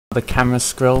The camera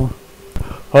scroll.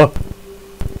 Oh.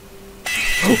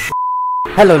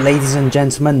 Hello ladies and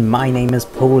gentlemen, my name is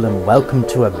Paul and welcome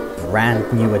to a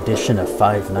brand new edition of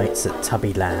Five Nights at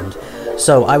Tubbyland.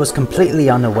 So I was completely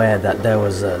unaware that there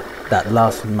was that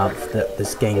last month that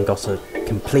this game got a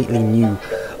completely new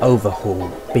overhaul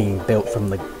being built from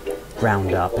the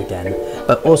ground up again,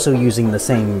 but also using the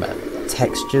same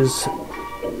textures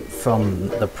from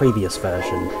the previous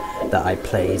version that I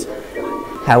played.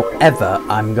 However,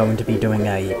 I'm going to be doing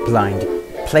a blind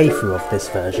playthrough of this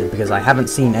version because I haven't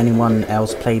seen anyone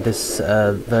else play this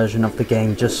version of the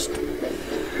game. Just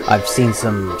I've seen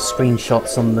some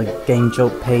screenshots on the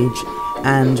GameJolt page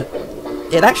and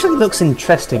it actually looks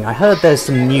interesting. I heard there's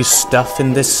some new stuff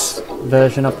in this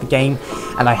version of the game,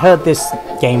 and I heard this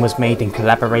game was made in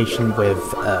collaboration with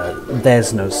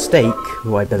There's No Stake,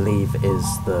 who I believe is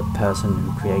the person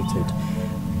who created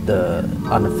the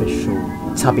unofficial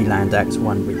Tubbyland Act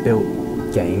 1 rebuilt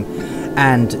game,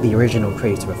 and the original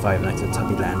creator of Five Nights at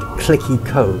Tubbyland, Clicky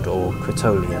Code or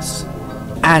Cretolius.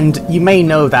 And you may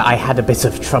know that I had a bit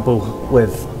of trouble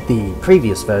with the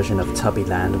previous version of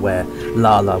Tubbyland where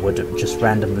Lala would just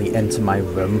randomly enter my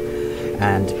room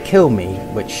and kill me,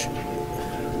 which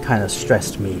kind of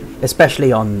stressed me,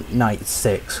 especially on night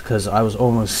 6 because I was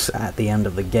almost at the end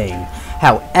of the game.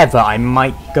 However, I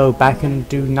might go back and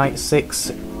do night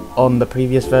 6 on the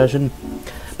previous version.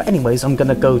 But anyways, I'm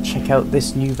gonna go check out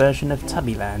this new version of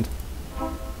Tubbyland.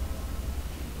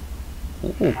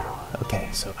 Ooh, okay,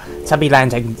 so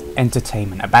Tubbyland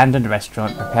Entertainment, abandoned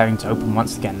restaurant preparing to open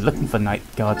once again, looking for night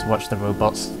guard to watch the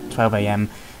robots, 12 AM,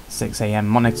 6 AM,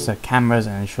 monitor cameras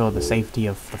and ensure the safety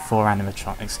of the 4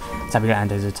 animatronics.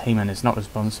 Tubbyland Entertainment is not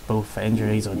responsible for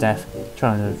injuries or death,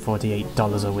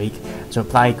 $248 a week. To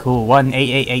apply, call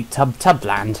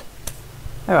 1-888-TUB-TUBLAND.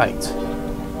 Alright.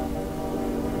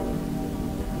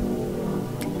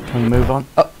 Can we move on?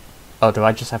 Oh, do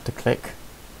I just have to click?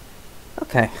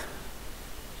 Okay.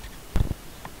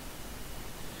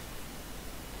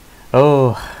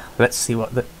 Oh, let's see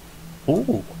what the...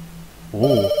 Ooh.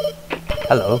 Ooh.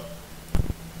 Hello.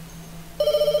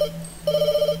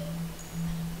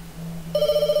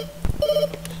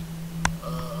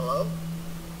 Hello?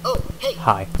 Oh, hey!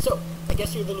 Hi. So, I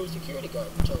guess you're the new security guard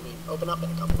until we open up in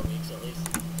a couple of weeks at least.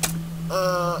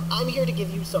 I'm here to give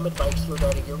you some advice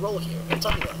regarding your role here at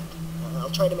Tubbyland. I'll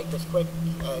try to make this quick.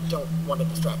 I don't want to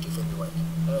distract you from your work.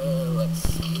 Let's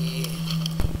see...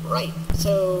 Right,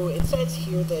 so it says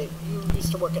here that you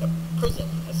used to work at a prison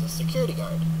as a security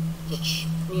guard, which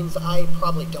means I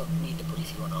probably don't need to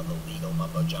brief you on all the legal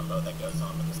mumbo-jumbo that goes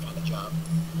on with this kind of job.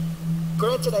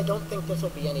 Granted, I don't think this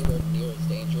will be anywhere near as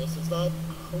dangerous as that,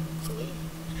 hopefully.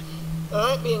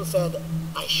 That being said,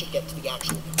 I should get to the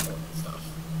actual important stuff.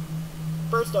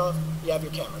 First off, you have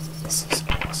your camera system. This is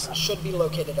awesome. It should be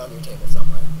located on your table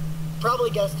somewhere. Probably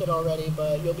guessed it already,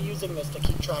 but you'll be using this to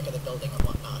keep track of the building and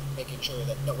whatnot, making sure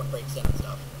that no one breaks in and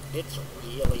stuff. It's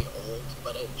really old,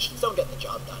 but it should still get the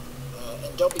job done.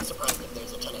 And don't be surprised if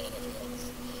there's a ton of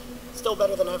interference. Still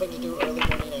better than having to do early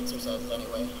morning exercises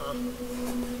anyway, huh?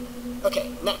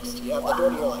 Okay, next, you have the door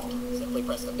to your left. Simply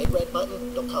press the big red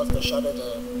button, it'll cause the shutter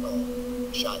to,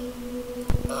 well, shut.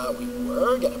 We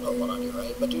were gonna put one on your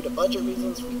right, but due to budget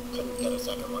reasons, we couldn't get a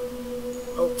second one.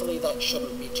 Hopefully that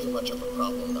shouldn't be too much of a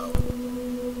problem, though.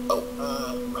 Oh,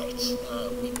 right.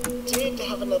 We did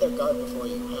have another guard before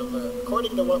you. However,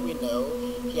 according to what we know,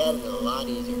 he had it a lot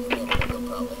easier compared to what you'll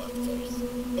probably have to face.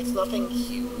 It's nothing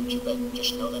huge, but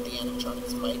just know that the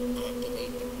animatronics might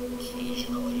activate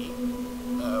occasionally.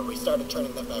 We started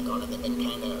turning them back on, and they've been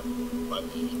kind of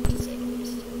buggy, to say the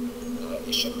least.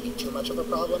 It shouldn't be too much of a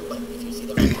problem, but if you see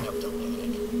them acting up, don't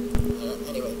panic.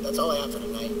 Anyway, that's all I have for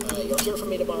tonight. You'll hear from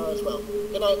me tomorrow as well.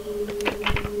 Good night.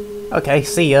 Okay,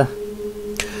 see ya.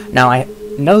 Now I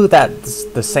know that's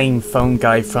the same phone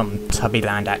guy from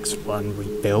Tubbyland Act 1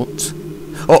 rebuilt.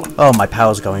 Oh, my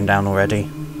power's going down already.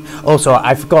 Also,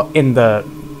 I forgot in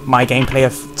my gameplay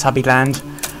of Tubbyland,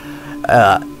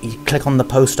 you click on the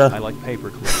poster. I like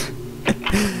paperclip.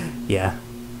 Yeah.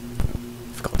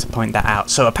 Forgot to point that out.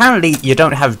 So apparently you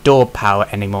don't have door power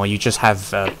anymore, you just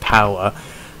have power.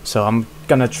 So I'm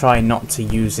gonna try not to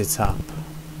use it up.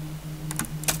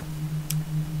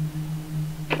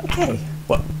 Okay,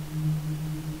 what?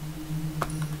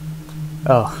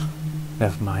 Oh,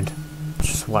 never mind.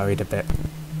 Just worried a bit.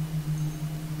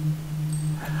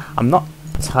 I'm not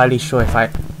entirely sure if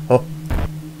I... Oh,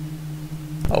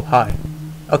 hi.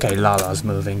 Okay, Lala's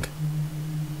moving.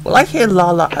 Will I hear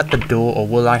Lala at the door, or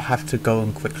will I have to go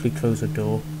and quickly close the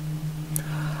door?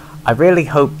 I really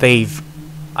hope they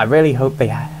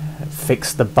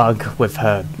fix the bug with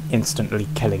her instantly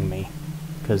killing me,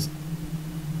 because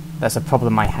That's a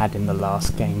problem I had in the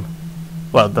last game.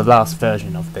 Well, the last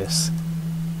version of this.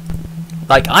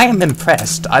 Like, I am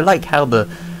impressed. I like how the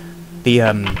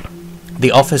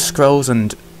office scrolls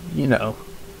and, you know,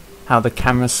 how the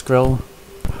cameras scroll.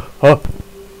 Huh.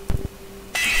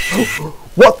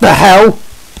 What the hell?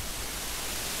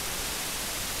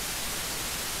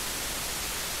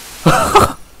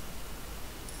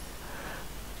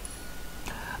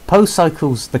 Poe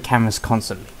cycles the cameras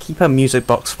constantly. Keep her music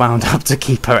box wound up to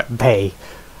keep her at bay.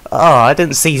 Oh, I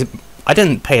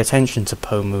didn't pay attention to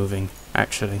Poe moving,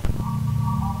 actually.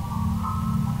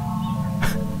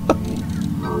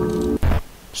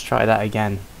 Let's try that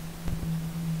again.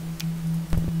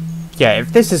 Yeah,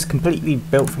 if this is completely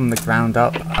built from the ground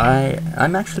up,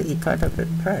 I'm actually kind of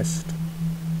impressed.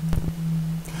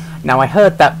 Now, I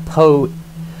heard that Poe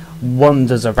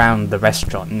wanders around the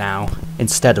restaurant now,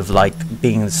 instead of like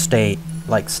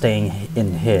staying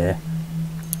in here.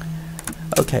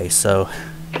 Okay, so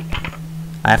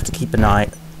I have to keep an eye.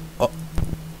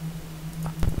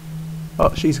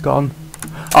 Oh, she's gone.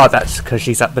 Oh, that's because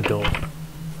she's at the door.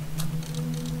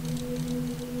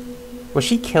 Will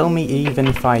she kill me even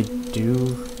if I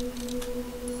do?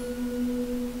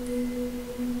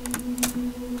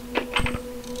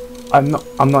 I'm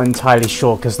not entirely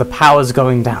sure because the power's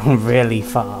going down really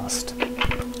fast.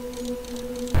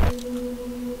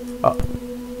 Oh.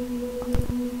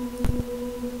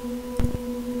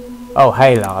 Oh,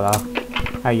 hey Lala.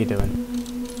 How you doing?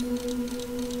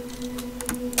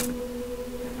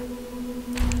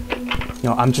 You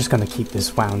know, I'm just gonna keep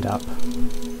this wound up.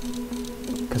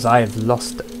 Because I have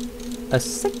lost a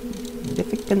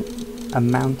significant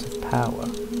amount of power.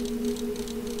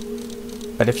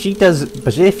 But if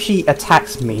she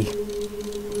attacks me,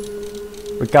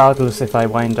 regardless if I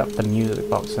wind up the music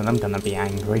box, then I'm gonna be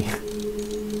angry.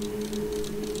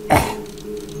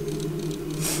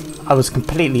 I was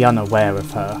completely unaware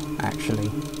of her,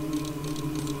 actually.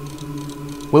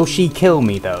 Will she kill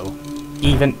me though?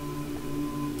 Even...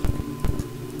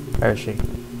 Where is she?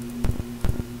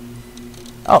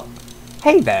 Oh,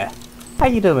 hey there! How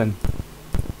you doing?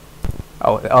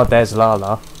 Oh, there's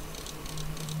Lala.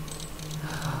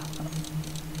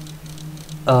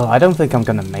 Oh, I don't think I'm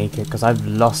gonna make it because I've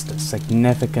lost a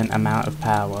significant amount of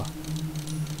power.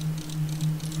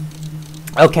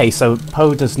 Okay, so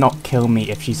Poe does not kill me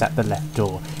if she's at the left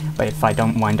door, but if I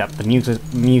don't wind up the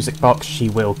music box, she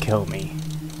will kill me.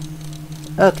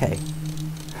 Okay.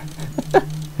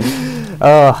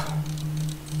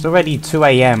 It's already 2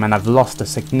 AM and I've lost a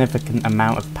significant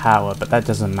amount of power, but that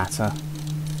doesn't matter.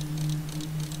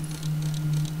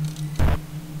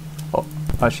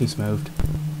 Oh, she's moved.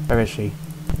 Where is she?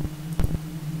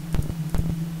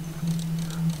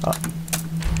 Oh.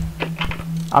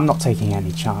 I'm not taking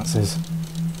any chances.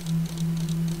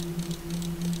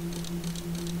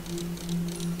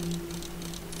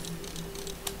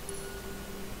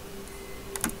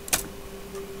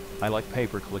 I like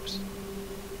paper clips.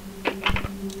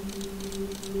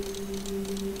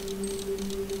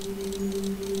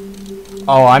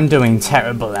 Oh, I'm doing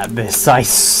terrible at this, I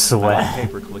swear.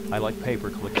 I like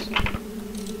paper clips.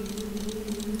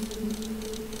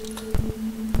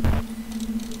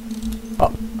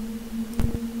 Oh.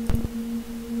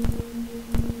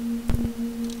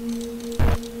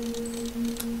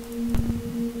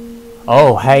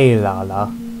 Oh, hey,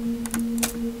 Lala.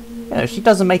 Yeah, she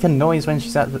doesn't make a noise when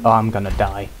she's at the... Oh, I'm gonna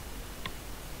die.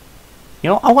 You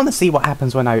know, I want to see what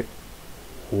happens when I...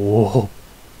 Whoa.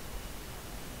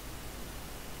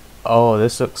 Oh,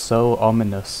 this looks so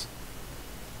ominous.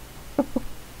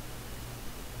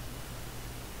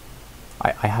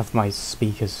 I have my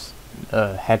speakers,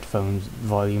 headphones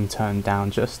volume turned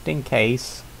down just in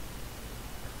case.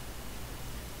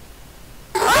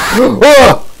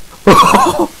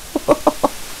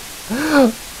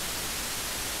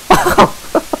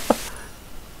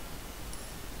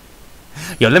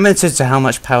 You're limited to how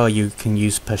much power you can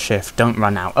use per shift. Don't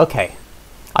run out. Okay.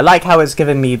 I like how it's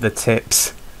giving me the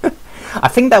tips. I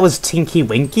think that was Tinky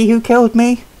Winky who killed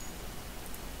me.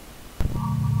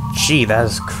 Gee,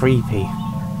 that's creepy.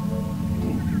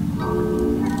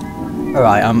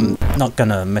 Alright, I'm not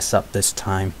gonna mess up this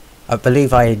time. I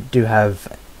believe I do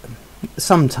have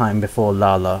some time before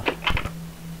Lala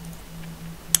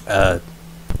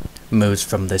moves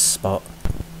from this spot.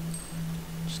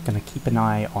 Just gonna keep an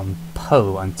eye on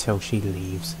Poe until she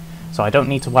leaves. So I don't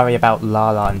need to worry about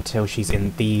Lala until she's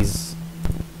in these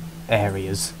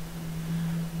areas.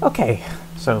 Okay,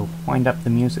 so wind up the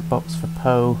music box for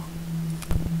Poe,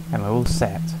 and we're all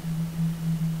set.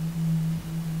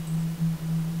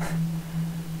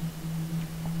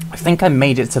 I think I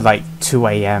made it to like 2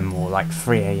 AM or like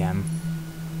 3 AM.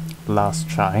 last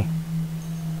try.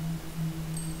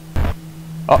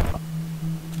 Oh!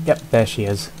 Yep, there she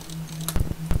is.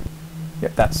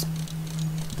 Yep, that's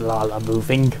Lala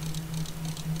moving.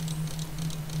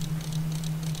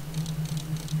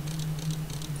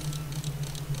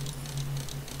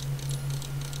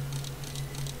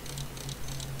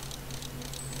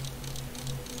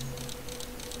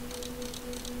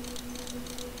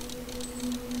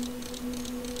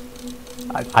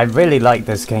 I really like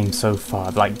this game so far,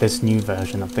 like this new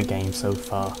version of the game so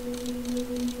far.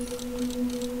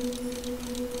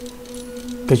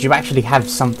 Because you actually have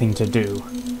something to do.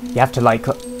 You have to like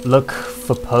look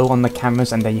for Poe on the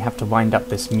cameras, and then you have to wind up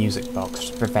this music box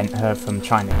to prevent her from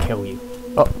trying to kill you.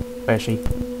 Oh, where is she?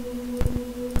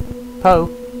 Poe!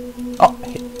 Oh,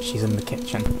 she's in the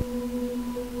kitchen.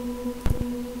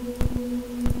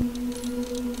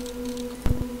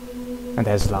 And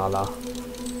there's Lala.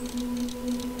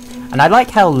 And I like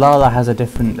how Lala has a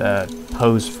different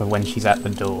pose for when she's at the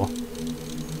door.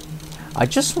 I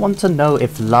just want to know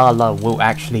if Lala will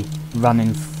actually run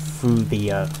in through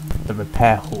the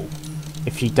repair hall.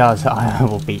 If she does, I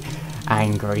will be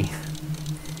angry.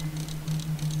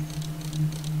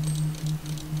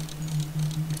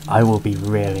 I will be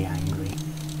really angry.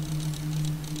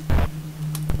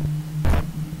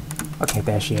 Okay,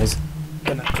 there she is.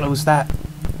 Gonna close that.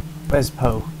 Where's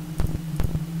Poe?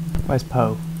 Where's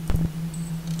Poe?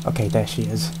 Okay, there she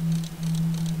is.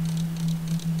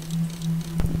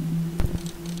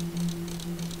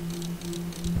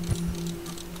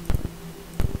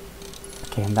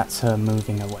 Okay, and that's her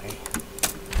moving away.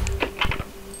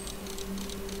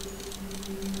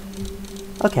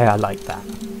 Okay, I like that.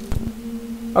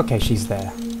 Okay, she's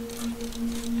there.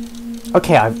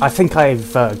 Okay, I think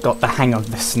I've got the hang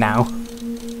of this now.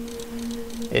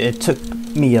 It took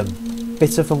me a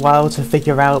bit of a while to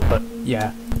figure out, but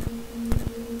yeah.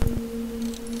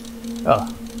 Oh.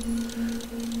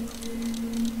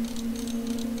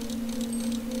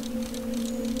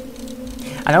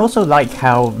 And I also like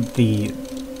how the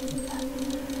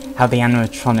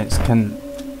animatronics can...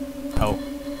 Oh.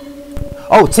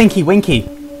 Oh, Tinky Winky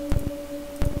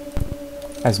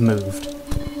has moved.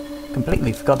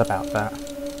 Completely forgot about that.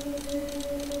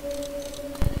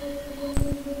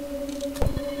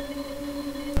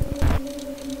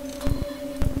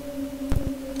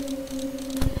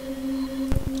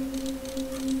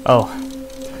 Oh.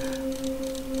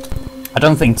 I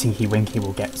don't think Tinky Winky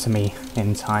will get to me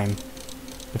in time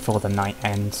before the night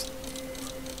ends.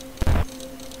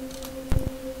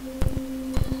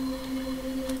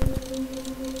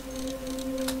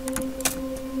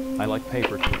 I like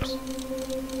paper clips.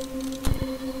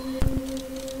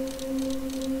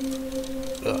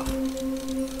 Ugh.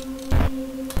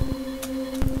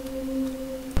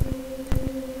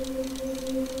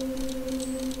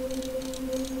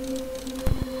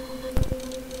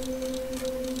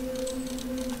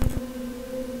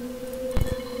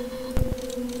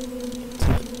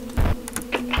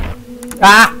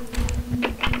 Ah!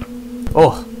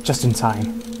 Oh, just in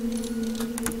time.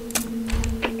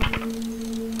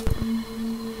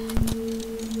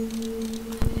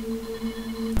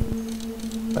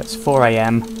 It's 4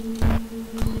 AM.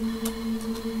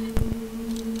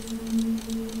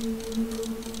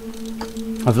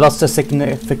 I've lost a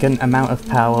significant amount of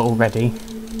power already,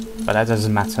 but that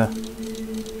doesn't matter.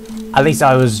 At least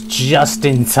I was just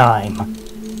in time.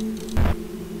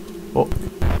 Oh,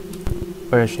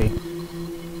 where is she?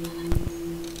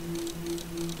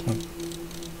 Okay.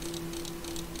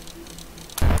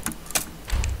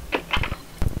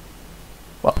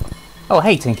 What? Oh,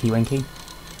 hey, Tinky Winky.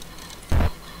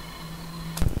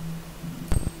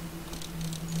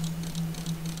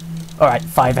 Alright,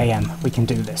 5 AM. We can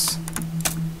do this.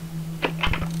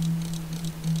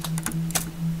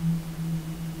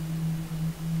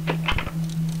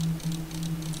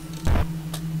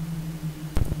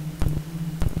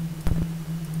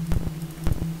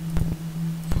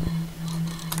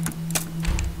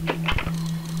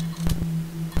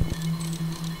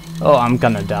 Oh, I'm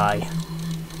gonna die.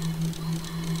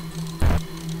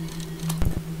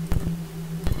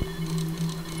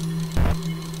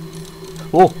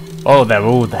 Oh! Oh, they're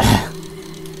all there.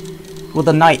 Will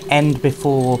the night end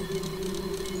before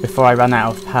I run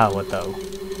out of power, though?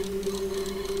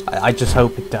 I just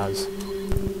hope it does.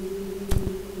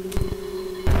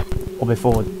 Or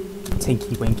before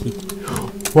Tinky Winky...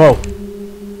 Whoa!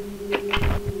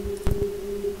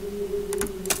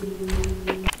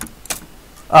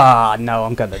 Ah, no,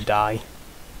 I'm gonna die.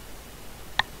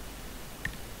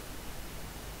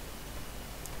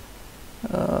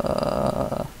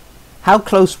 How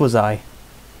close was I?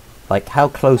 Like, how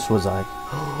close was I?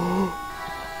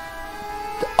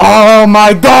 Oh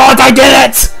my god, I did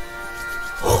it!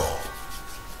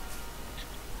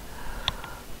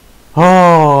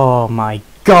 Oh my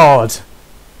god.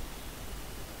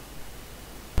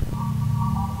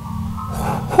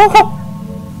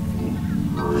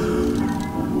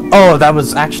 Oh, that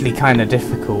was actually kind of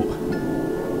difficult.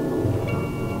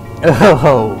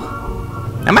 Oh.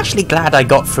 I'm actually glad I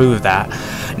got through that.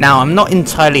 Now, I'm not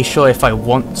entirely sure if I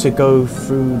want to go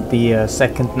through the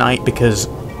second night, because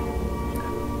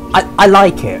I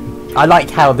like it. I like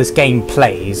how this game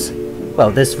plays. Well,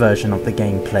 this version of the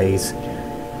game plays.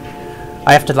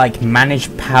 I have to, like,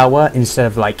 manage power instead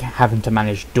of, like, having to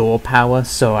manage door power,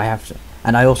 so I have to...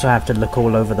 And I also have to look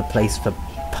all over the place for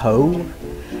Poe.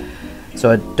 So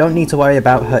I don't need to worry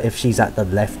about her if she's at the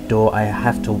left door. I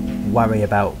have to worry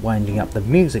about winding up the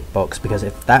music box, because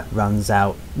if that runs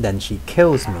out, then she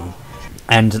kills me.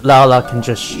 And Lala can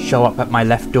just show up at my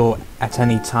left door at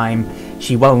any time.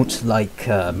 She won't, like,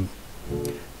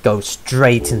 go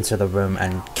straight into the room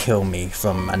and kill me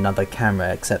from another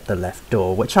camera except the left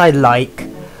door, which I like.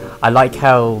 I like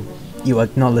how you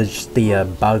acknowledge the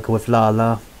bug with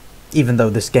Lala, even though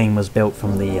this game was built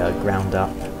from the ground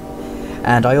up.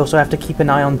 And I also have to keep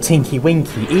an eye on Tinky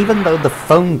Winky, even though the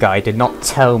phone guy did not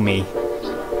tell me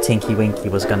Tinky Winky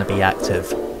was going to be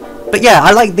active. But yeah,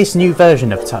 I like this new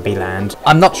version of Tubbyland.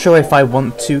 I'm not sure if I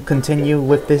want to continue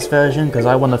with this version, because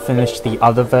I want to finish the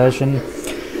other version.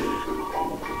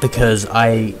 Because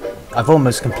I've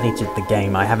almost completed the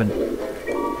game. I haven't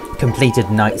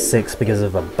completed Night 6 because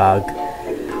of a bug.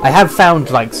 I have found,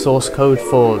 like, source code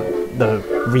for the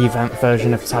revamped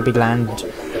version of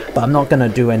Tubbyland, but I'm not gonna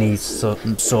do any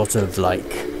sort of,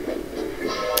 like,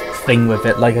 thing with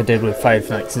it like I did with Five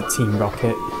Nights at Team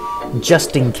Rocket,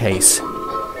 just in case.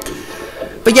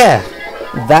 But yeah,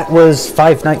 that was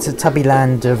Five Nights at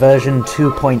Tubbyland version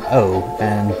 2.0,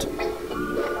 and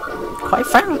quite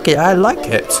frankly, I like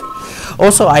it.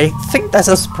 Also, I think there's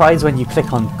a surprise when you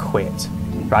click on quit,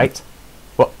 right?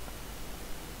 What?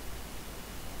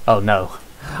 Oh no.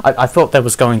 I thought there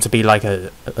was going to be like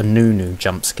a Nunu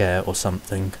jump scare or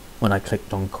something when I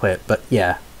clicked on quit, but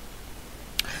yeah.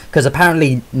 Because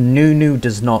apparently Nunu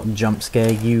does not jump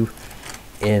scare you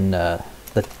in the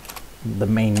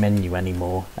main menu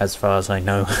anymore, as far as I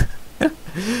know.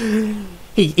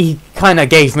 He kind of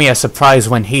gave me a surprise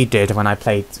when he did, when I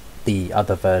played the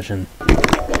other version.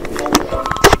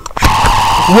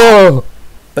 Whoa!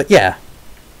 But yeah,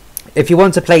 if you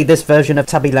want to play this version of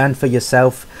Tubbyland for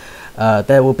yourself,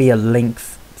 there will be a link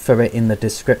for it in the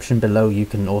description below. You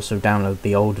can also download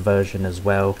the old version as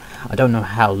well. I don't know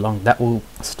how long that will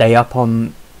stay up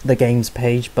on the games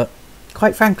page, but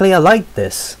quite frankly, I like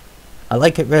this. I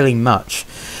like it really much.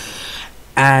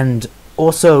 And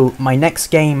also, my next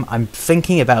game, I'm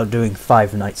thinking about doing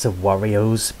Five Nights at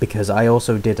Wario's, because I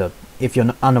also did a, if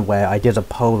you're unaware, I did a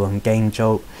poll on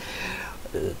GameJolt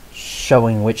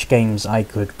showing which games I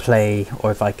could play,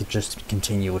 or if I could just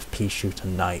continue with Pea Shooter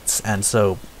Nights. And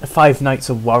so, Five Nights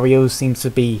at Wario's seems to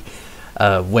be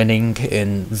winning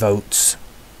in votes,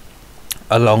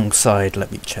 alongside,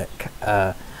 let me check,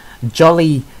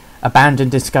 Jolly, Abandoned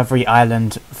Discovery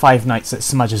Island, Five Nights at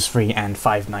Smudges Free, and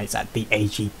Five Nights at the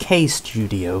AGK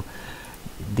Studio.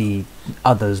 The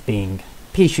others being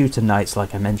Pea Shooter Nights,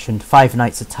 like I mentioned, Five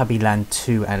Nights at Tubbyland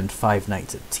 2, and Five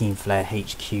Nights at Team Flare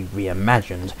HQ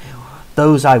Reimagined.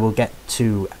 Those I will get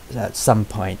to at some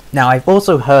point. Now, I've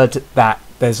also heard that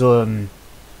there's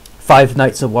Five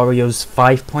Nights at Wario's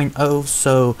 5.0,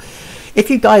 so if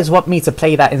you guys want me to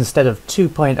play that instead of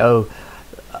 2.0,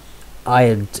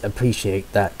 I'd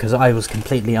appreciate that, because I was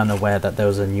completely unaware that there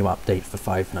was a new update for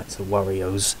Five Nights at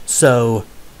Wario's. So,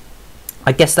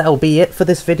 I guess that'll be it for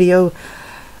this video.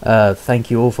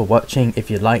 Thank you all for watching. If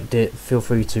you liked it, feel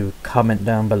free to comment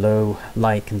down below,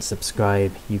 like and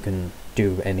subscribe. You can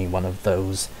do any one of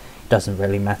those, doesn't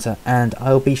really matter, and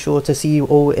I'll be sure to see you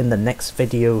all in the next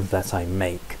video that I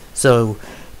make. So,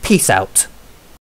 peace out.